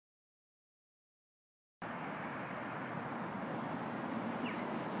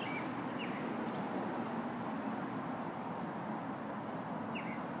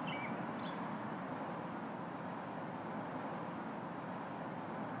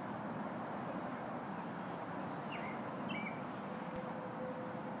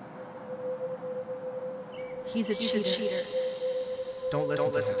He's a cheater. Don't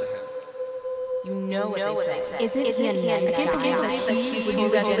listen to him. You know what they say. Isn't he a nice guy? He's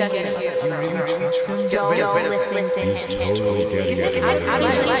told that to get him. Don't listen to him. He's totally getting it.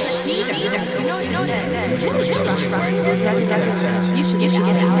 You should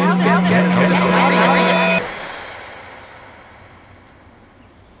get out.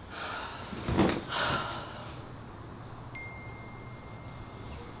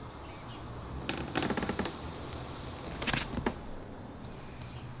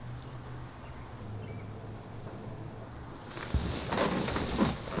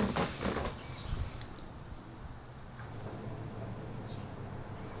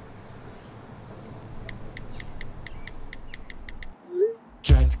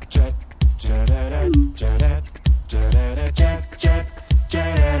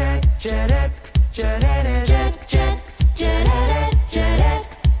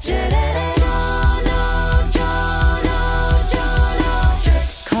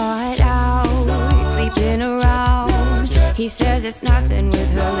 He says it's nothing with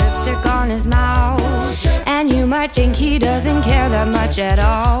her lipstick on his mouth, and you might think he doesn't care that much at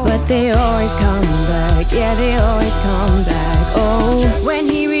all, but they always come back, yeah, they always come back. Oh, when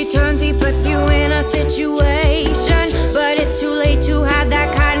he returns he puts you in a situation, but it's too late to have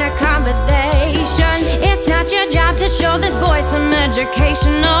that kind of conversation. It's not your job to show this boy some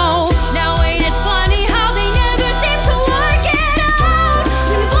education, no. Now ain't it funny how they never seem to work it out?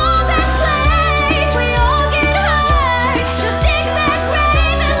 We've all been played, we all get hurt. Just dig that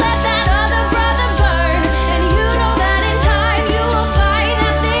grave and let that other brother burn. And you know that in time you will find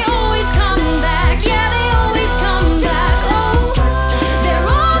that they always come back. Yeah, they always come back. Oh, they're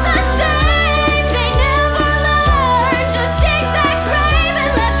all the same, they never learn. Just dig that grave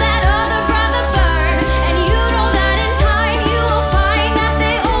and let that other brother burn. And you know that in time you will find that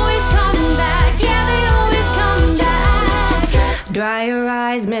they always come back. Yeah, they always come back. Dry your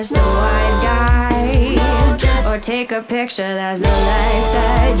eyes, Mr. Wise Guy, or take a picture, that's the next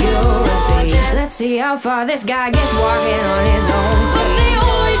that you'll see. Let's see how far this guy gets walking on his own. But they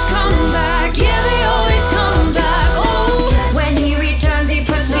always come back, yeah, they always come back. Oh, when he returns he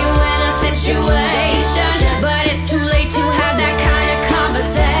puts you in a situation